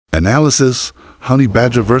Analysis: honey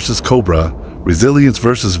badger versus cobra, resilience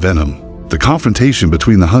versus venom. The confrontation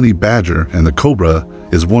between the honey badger and the cobra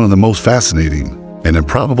is one of the most fascinating and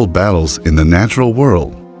improbable battles in the natural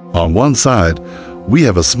world. On one side, we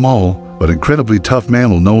have a small but incredibly tough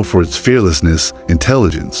mammal known for its fearlessness,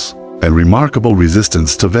 intelligence, and remarkable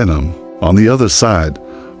resistance to venom. On the other side,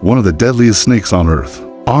 one of the deadliest snakes on Earth,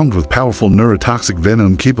 armed with powerful neurotoxic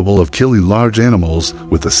venom capable of killing large animals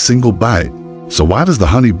with a single bite. So why does the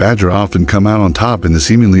honey badger often come out on top in the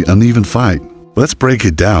seemingly uneven fight? Let's break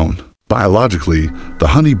it down. Biologically, the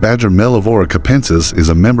honey badger Mellivora capensis is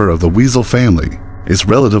a member of the weasel family. It's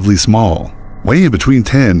relatively small, weighing between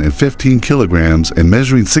 10 and 15 kilograms and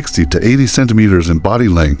measuring 60 to 80 centimeters in body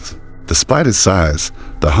length. Despite its size,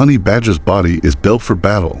 the honey badger's body is built for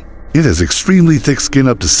battle. It has extremely thick skin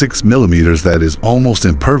up to 6 millimeters that is almost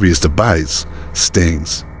impervious to bites,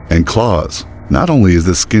 stings, and claws. Not only is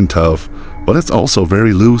this skin tough, but it's also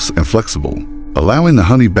very loose and flexible, allowing the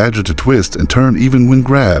honey badger to twist and turn even when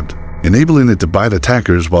grabbed, enabling it to bite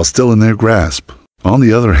attackers while still in their grasp. On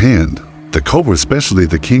the other hand, the cobra, especially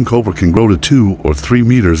the king cobra, can grow to 2 or 3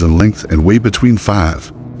 meters in length and weigh between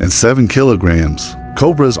 5 and 7 kilograms.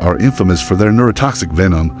 Cobras are infamous for their neurotoxic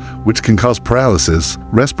venom, which can cause paralysis,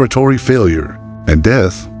 respiratory failure, and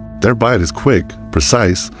death. Their bite is quick,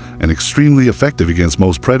 precise, and extremely effective against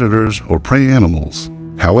most predators or prey animals.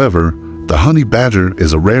 However, the honey badger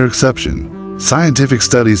is a rare exception. Scientific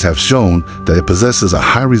studies have shown that it possesses a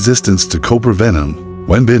high resistance to cobra venom.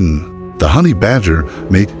 When bitten, the honey badger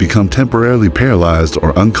may become temporarily paralyzed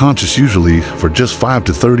or unconscious, usually for just 5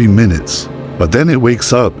 to 30 minutes. But then it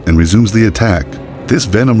wakes up and resumes the attack. This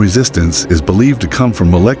venom resistance is believed to come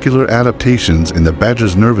from molecular adaptations in the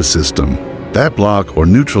badger's nervous system that block or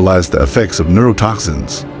neutralize the effects of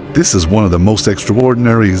neurotoxins. This is one of the most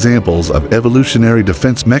extraordinary examples of evolutionary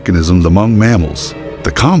defense mechanisms among mammals.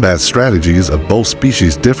 The combat strategies of both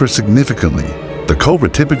species differ significantly. The cobra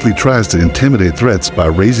typically tries to intimidate threats by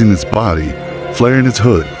raising its body, flaring its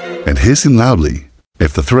hood, and hissing loudly.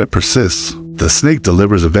 If the threat persists, the snake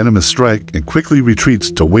delivers a venomous strike and quickly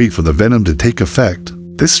retreats to wait for the venom to take effect.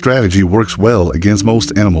 This strategy works well against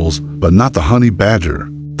most animals, but not the honey badger.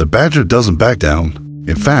 The badger doesn't back down.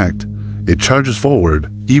 In fact, it charges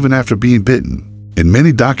forward even after being bitten. In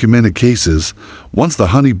many documented cases, once the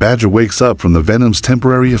honey badger wakes up from the venom's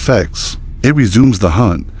temporary effects, it resumes the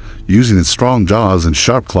hunt, using its strong jaws and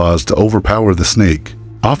sharp claws to overpower the snake,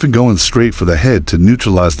 often going straight for the head to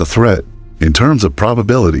neutralize the threat. In terms of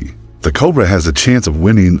probability, the cobra has a chance of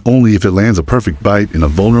winning only if it lands a perfect bite in a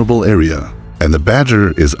vulnerable area, and the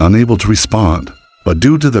badger is unable to respond. But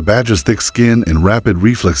due to the badger's thick skin and rapid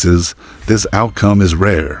reflexes, this outcome is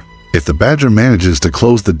rare. If the badger manages to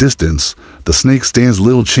close the distance, the snake stands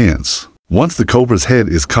little chance. Once the cobra's head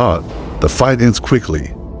is caught, the fight ends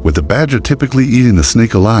quickly, with the badger typically eating the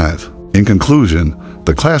snake alive. In conclusion,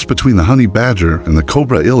 the clash between the honey badger and the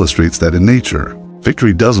cobra illustrates that in nature,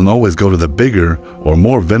 victory doesn't always go to the bigger or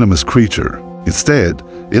more venomous creature. Instead,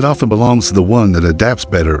 it often belongs to the one that adapts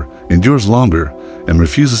better, endures longer, and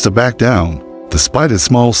refuses to back down. Despite its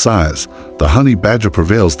small size, the honey badger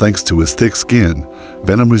prevails thanks to its thick skin,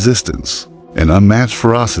 venom resistance, and unmatched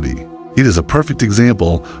ferocity. It is a perfect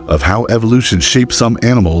example of how evolution shapes some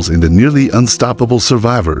animals into nearly unstoppable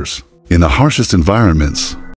survivors in the harshest environments.